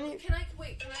 Kanye. Can I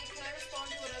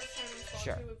respond to what I was trying to respond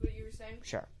Sure. to with what you were saying?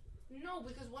 Sure. No,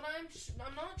 because what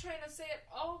I'm not trying to say at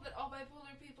all that all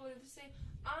bipolar people are the same.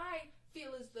 I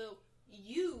feel as though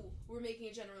you were making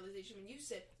a generalization when you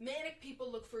said manic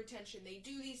people look for attention. They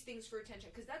do these things for attention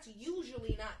because that's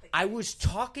usually not the case. I was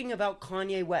talking about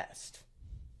Kanye West.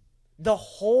 The I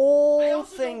whole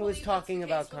also thing don't was believe talking that's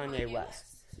the about case with Kanye West.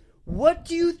 What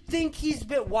do you think he's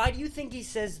been? Why do you think he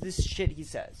says this shit he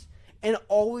says and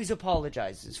always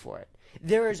apologizes for it?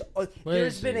 There's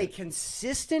been a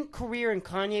consistent career in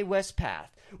Kanye West's path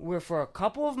where for a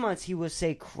couple of months he will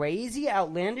say crazy,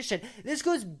 outlandish shit. This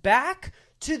goes back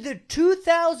to the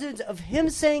 2000s of him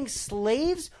saying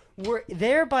slaves were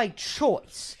there by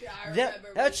choice. Yeah, I remember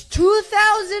That's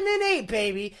 2008,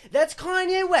 baby. That's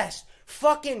Kanye West.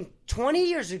 Fucking 20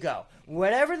 years ago.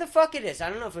 Whatever the fuck it is. I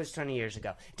don't know if it was 20 years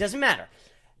ago. Doesn't matter.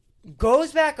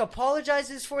 Goes back,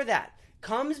 apologizes for that.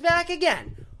 Comes back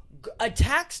again.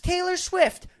 Attacks Taylor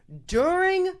Swift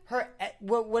during her,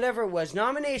 whatever it was,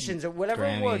 nominations or whatever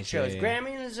award Grammys, shows. yeah.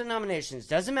 Grammys and nominations.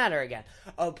 Doesn't matter again.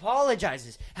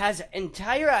 Apologizes. Has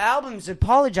entire albums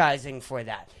apologizing for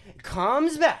that.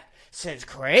 Comes back. Says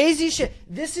crazy shit.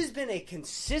 This has been a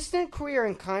consistent career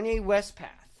in Kanye West's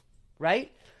path.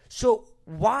 Right? So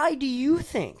why do you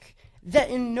think that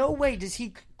in no way does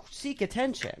he seek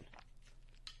attention?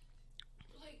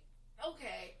 Like,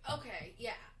 okay,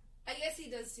 yeah. I guess he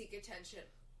does seek attention.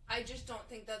 I just don't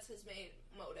think that's his main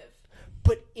motive.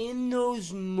 But in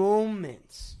those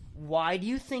moments, why do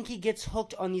you think he gets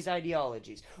hooked on these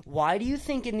ideologies? Why do you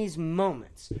think in these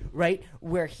moments, right,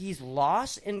 where he's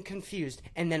lost and confused,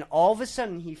 and then all of a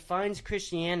sudden he finds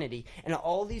Christianity, and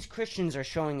all these Christians are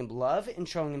showing him love and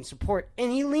showing him support,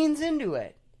 and he leans into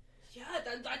it? Yeah,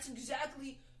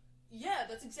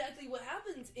 that's exactly what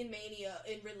happens in mania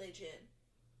in religion.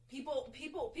 People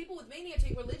with mania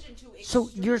take religion to extremes. So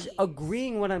you're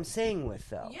agreeing what I'm saying with,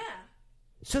 though? Yeah.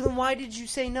 So then why did you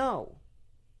say no?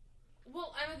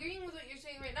 Well, I'm agreeing with what you're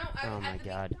saying right now. Oh my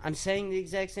god. I'm saying the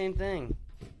exact same thing.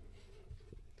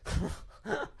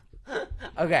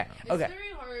 Okay. It's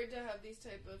very hard to have these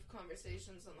type of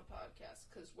conversations on the podcast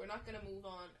because we're not going to move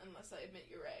on unless I admit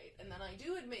you're right. And then I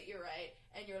do admit you're right,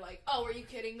 and you're like, oh, are you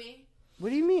kidding me? What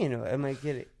do you mean? Am I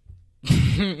kidding?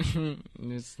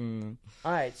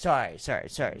 All right, sorry.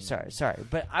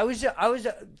 But I was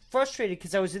frustrated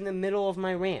because I was in the middle of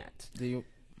my rant.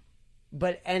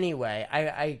 But anyway,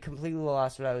 I completely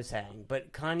lost what I was saying.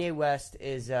 But Kanye West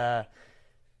is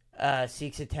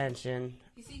seeks attention.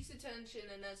 He seeks attention,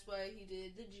 and that's why he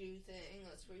did the Jew thing.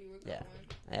 That's where you were going.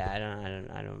 Yeah. I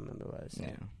don't remember what I was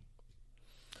saying.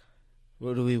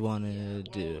 What do we want to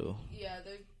do? Yeah,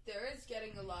 there is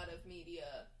getting a lot of media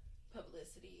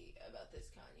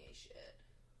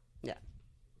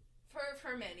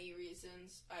For many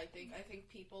reasons, I think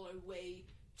people are way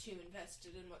too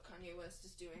invested in what Kanye West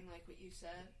is doing, like what you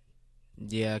said.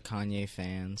 Yeah, Kanye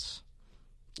fans.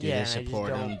 Do Yeah, they and I just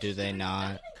support him? don't- Do they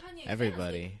not? Not even Kanye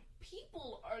Everybody. fans, like,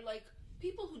 people are like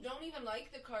people who don't even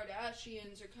like the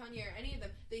Kardashians or Kanye or any of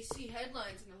them. They see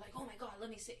headlines and they're like, "Oh my god, let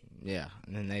me see." Yeah,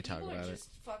 and then they talk People about are it. just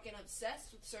fucking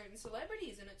obsessed with certain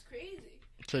celebrities, and it's crazy.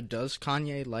 So does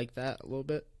Kanye like that a little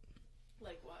bit?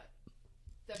 Like what?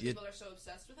 That You- people are so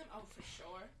obsessed with him? Oh, for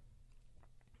sure.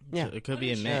 Yeah. So it could be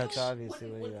a Wouldn't Yeah, you? mix. it's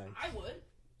obviously what he Would- likes. I would.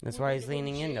 That's why he's Wouldn't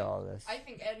leaning you? into all this. I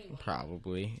think anyone.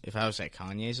 Probably. If I was at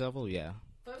Kanye's level, yeah.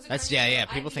 If I was a That's- Kanye yeah, yeah,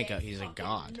 fan, people I'd be think he's a fucking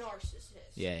god. Narcissist.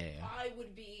 Yeah. I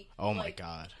would be. Oh my like,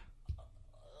 god.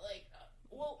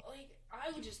 I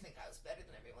would just think I was better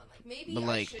than everyone. Like maybe. But I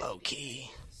like shouldn't low be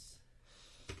key. famous.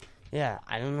 Yeah,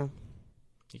 I don't know.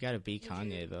 You gotta beat Would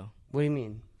Kanye you- though. What do you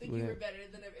mean? Think you were better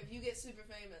than if you get super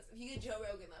famous. If you get Joe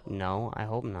Rogan level. No, I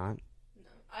hope not.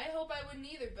 No, I hope I wouldn't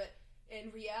either. But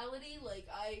in reality,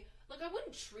 I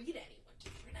wouldn't treat anyone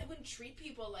different. I wouldn't treat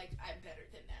people like I'm better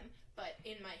than them. But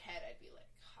in my head, I'd be like,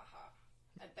 haha,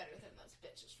 I'm better than those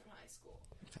bitches from high school.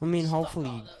 I mean, Fuck all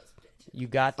hopefully those bitches. you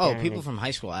got there. Oh, and people it- from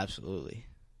high school, absolutely.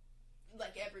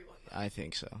 Like everyone. I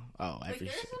think so. Oh, Like there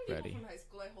are some people everybody. from high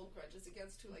school I hold grudges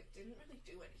against who like didn't really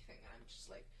do anything, and I'm just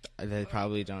like, They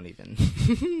probably don't even.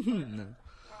 No.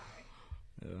 why?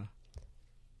 Yeah.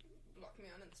 Block me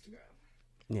on Instagram.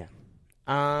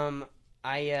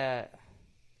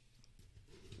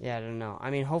 Yeah, I don't know. I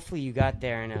mean, hopefully you got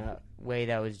there in a way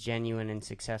that was genuine and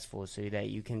successful so that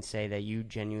you can say that you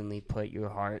genuinely put your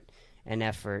heart and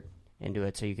effort into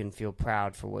it so you can feel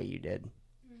proud for what you did.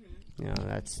 Mm-hmm. You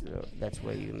know, that's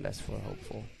what you can best feel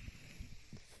hopeful.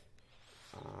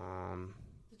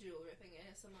 The jewel ripping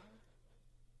ASMR.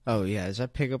 Oh yeah, does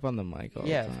that pick up on the mic all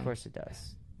Yeah, the time? of course it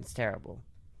does. It's terrible.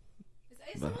 It's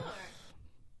ASMR.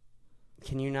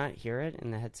 Can you not hear it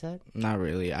in the headset? Not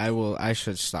really. I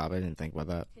should stop. I didn't think about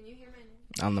that. Can you hear my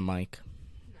name? On the mic.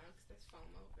 No, because there's foam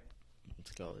over it.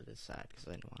 Let's go to this side because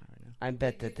I don't want it right now. I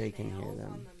bet Did that you they can hear nails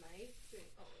them. On the mic?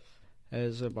 Oh,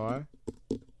 As a bar?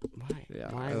 Why?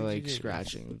 Yeah, Why I would you like do this?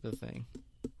 scratching the thing.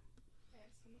 ASMR.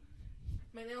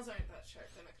 My nails aren't that sharp.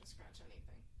 They're not gonna scratch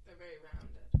anything. They're very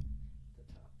rounded. The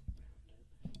top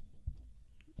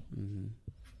rounded.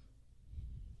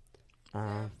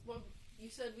 Yeah. Well, you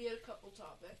said we had a couple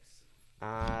topics. What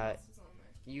else is on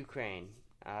there? Ukraine.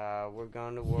 We're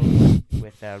going to war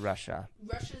with Russia.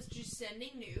 Russia's just sending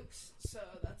nukes, so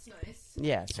that's nice.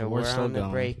 Yeah, so We're we're still on the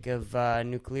going. break of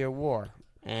nuclear war,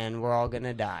 and we're all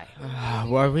gonna die.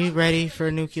 Were we ready for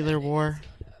a nuclear war? It's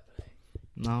not happening.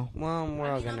 No. Well, we're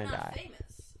all I'm gonna not die.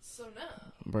 famous, so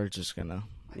no. We're just gonna.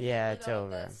 Yeah, I it's love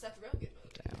over. that Seth Rogen movie.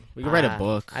 Damn. We can write a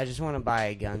book. I just want to buy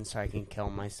a gun so I can kill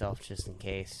myself just in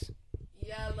case.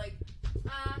 Yeah,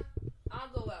 I'll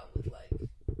go out with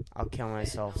I'll kill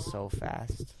myself so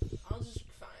fast. I'll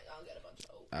get a bunch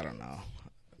of opiates. I don't know.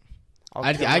 I'll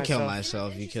I'd kill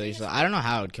myself if you kill yourself. I don't know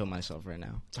how I would kill myself right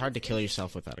now. It's hard to kill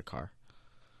yourself without a car.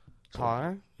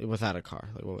 Car? Without a car,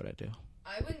 like what would I do?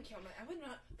 I would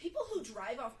not. People who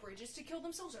drive off bridges to kill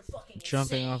themselves are fucking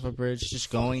Jumping insane. off a bridge, just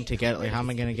going to get. Like, how am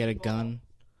I gonna get a gun?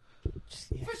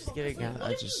 Just, yeah, First of just all, get a 'cause, like, gun. what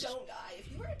I if just- you don't die?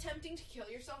 If you are attempting to kill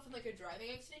yourself in like a driving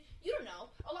accident, you don't know.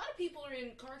 A lot of people are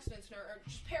in car accidents and are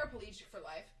just paraplegic for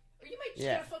life, or you might just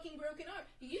Yeah. get a fucking broken arm.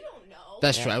 You don't know.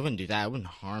 That's Yeah. true. I wouldn't do that. I wouldn't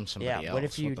harm somebody Yeah, else. what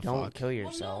if you the don't fuck? kill well,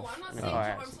 yourself? no, I'm not in a saying to car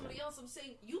harm accident? somebody else. I'm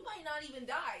saying you might not even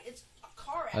die. It's a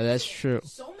car Oh, accident. that's true.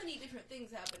 So many different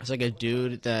things happen. It's like a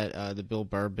dude that the Bill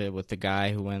Burr bit with the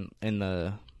guy who went in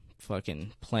the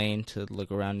fucking plane to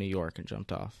look around New York and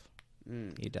jumped off.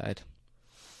 He died.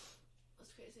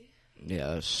 That's crazy. Yeah,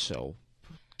 that was so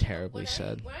terribly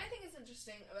sad. What I think is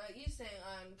interesting about you saying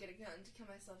get a gun to kill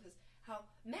myself is how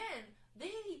men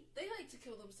they like to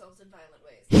kill themselves in violent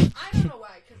ways. I don't know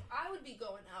why, because I would be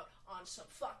going out on some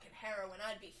fucking heroin.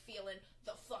 I'd be feeling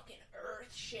the fucking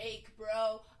earth shake,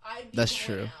 bro. I'd be That's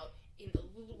going true. out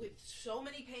with so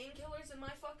many painkillers in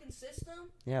my fucking system.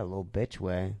 Yeah, a little bitch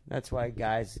way. That's why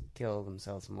guys kill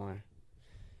themselves more.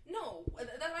 No,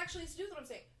 that actually has to do with what I'm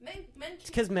saying. Men It's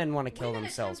because men want to kill women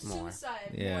themselves attempt more.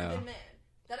 suicide Yeah. more than men.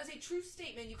 That is a true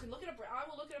statement. You can look it up. I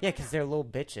will look it up. Yeah, right because now. they're little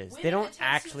bitches. They Women don't attempt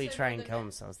actually suicide try more and than kill men.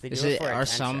 themselves. They Is do it it for are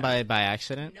attention. some by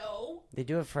accident? No. They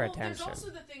do it for Well, attention. there's also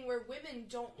the thing where women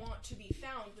don't want to be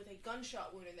found with a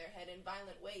gunshot wound in their head in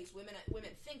violent ways. Women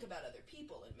think about other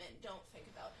people, and men don't think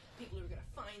about people who are going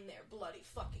to find their bloody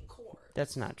fucking corpse.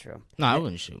 That's not true. No, I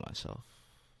wouldn't shoot myself.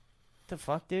 The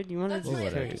fuck, dude? You want That's to my What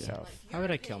would I kill opinion. do? yourself? Like, How your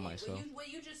would I kill opinion. myself? What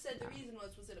you just said the reason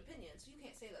was an opinion, so you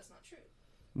can't say that's not true.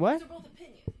 What? Those are both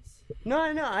opinions. No,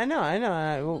 I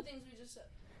know. The Well, things we just said.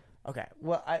 okay.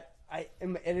 Well,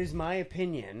 it is my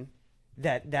opinion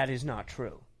that is not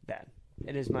true. Then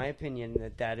it is my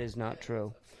opinion that is not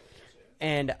true.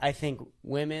 And I think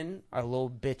women are little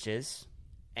bitches,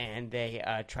 and they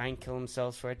try and kill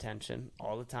themselves for attention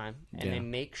all the time, and they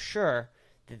make sure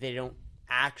that they don't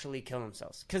actually kill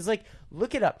themselves. Because, like,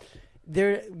 look it up.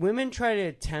 Women try to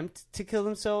attempt to kill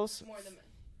themselves More than men.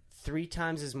 3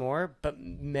 times as more, but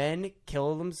men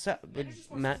kill themselves. Men are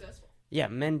just more successful. Yeah,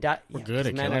 men die. We're good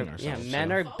at killing ourselves. Yeah,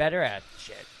 men are better at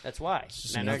shit. That's why. It's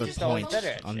just Men are another just always point better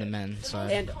at on shit. the men's The side.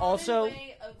 most And common also-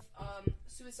 way of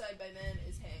suicide by men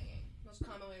is hanging. Most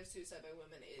common way of suicide by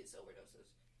women is overdoses.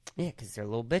 Yeah, because they're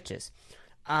little bitches.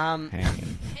 Hanging.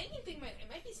 Hanging thing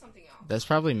might be something else. That's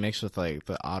probably mixed with like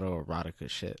the autoerotica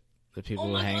shit. The people Oh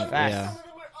who my hang. God, Facts. Yeah, some of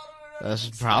them are autoerotic.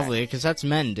 that's probably because that's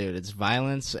men, dude. It's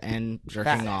violence and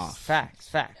jerking off. Facts.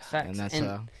 And that's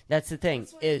that's the thing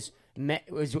That's what- is,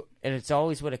 and it's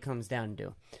always what it comes down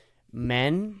to.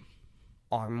 Men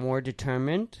are more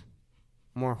determined,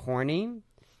 more horny,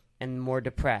 and more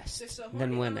They're depressed so horny,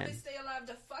 than why don't women. they stay alive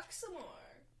to fuck some more?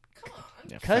 Come on.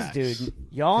 Yeah, Because, facts. dude,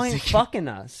 y'all ain't fucking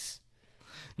us.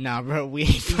 Nah, bro, we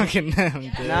ain't fucking them,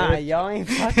 dude. Nah, y'all ain't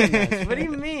fucking us. What do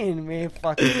you mean we ain't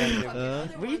fucking them? Fucking other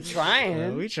We ones.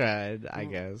 trying. We tried, I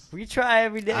guess. We try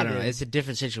every day. I don't know. dude. It's a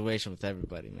different situation with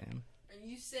everybody, man. And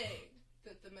you say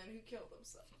that the men who kill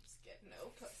themselves get no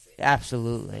pussy.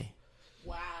 Absolutely.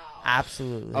 Wow.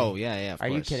 Absolutely. Oh yeah, of Are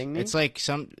you course. kidding me? It's like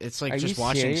Are just you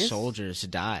watching serious? soldiers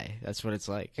die. That's what it's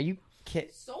like. Are you kidding?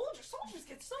 Soldiers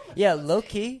get so much Yeah, pussy. low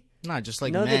key. Not just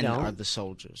like No, they men don't. are the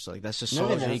soldiers. Like that's the No,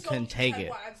 they soldier. don't. You couldn't Soldiers take had it.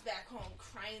 wives back home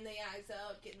crying their eyes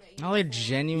out, getting their No, they're uniform.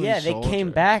 genuine. Yeah, they came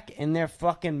soldier. back and their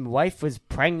fucking wife was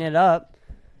pregnant up.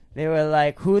 They were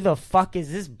like, "Who the fuck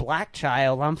is this black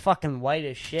child? I'm fucking white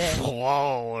as shit."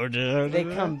 Whoa, dude. They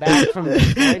come back from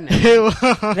deployment.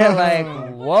 They're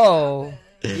like, "Whoa."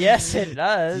 Yes, it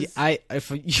does.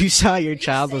 If you saw your Are you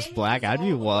child was saying black, because I'd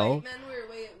be all the whoa. white men were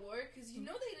away at war? Because you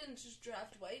know they didn't just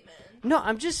draft white men. No,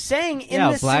 I'm just saying in Yeah,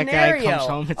 the a black guy scenario. comes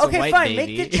home, it's a okay, white fine.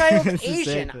 baby. Make the child It's the same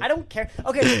Asian. thing. I don't care.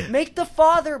 Okay, make the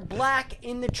father black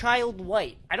and the child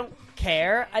white. I don't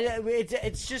care.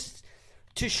 It's just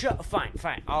to show.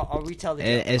 Fine. I'll retell the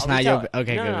joke. It's I'll not retell your- it.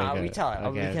 okay, No, good, no, good, I'll good. retell it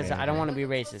Okay, because okay, I don't okay. want to be It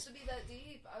wasn't racist. supposed to be that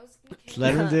deep. I was gonna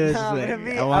Let him do his No, I'm thing. gonna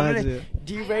be- I I'm want gonna to do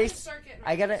de-race. Start getting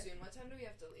I gotta. ready soon. What time do we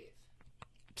have to leave?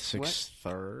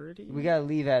 6:30. We gotta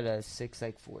leave at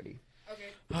 6:40. Okay.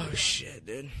 Oh shit,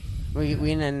 dude. We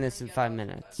can end this in 5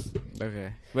 minutes.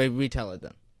 Okay, wait, retell it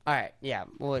then. All right. Yeah.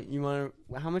 Well, you want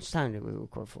to? How much time did we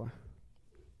record for?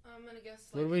 I'm gonna guess.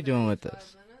 What Like are we doing with 35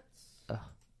 this? Minutes.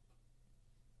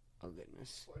 Oh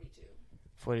goodness. 42.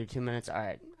 42 minutes. All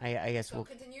right. I guess So we'll.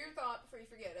 continue your thought before you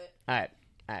forget it. All right.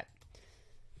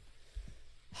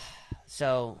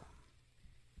 So,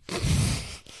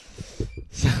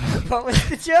 what was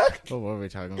the joke? What were we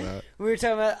talking about? We were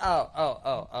talking about.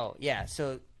 Oh. Yeah.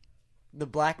 So, the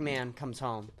black man comes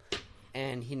home,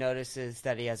 and he notices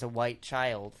that he has a white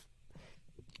child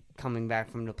coming back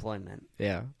from deployment.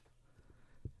 Yeah.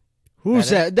 Who's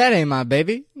that? That ain't my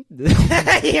baby.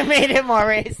 You made it more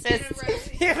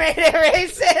racist. You made it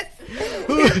racist.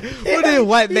 Who did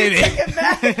white baby? You took it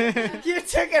back. You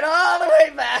took it all the way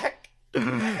back.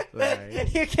 Sorry.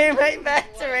 You came right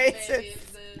back to What racist. baby is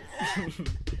this?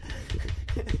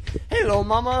 Hey, little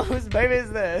mama, whose baby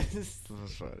is this?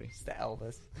 That's funny. It's the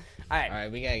Elvis. All right. All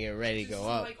right, we gotta get ready to Just go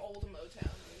some, up. like old Motown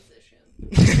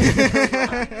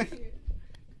musician.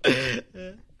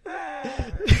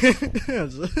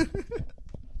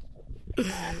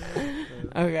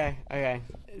 Okay.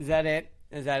 Is that it?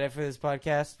 Is that it for this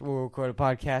podcast? We'll record a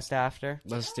podcast after.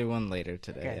 Let's do one later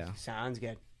today. Okay. Yeah. Sounds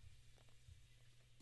good.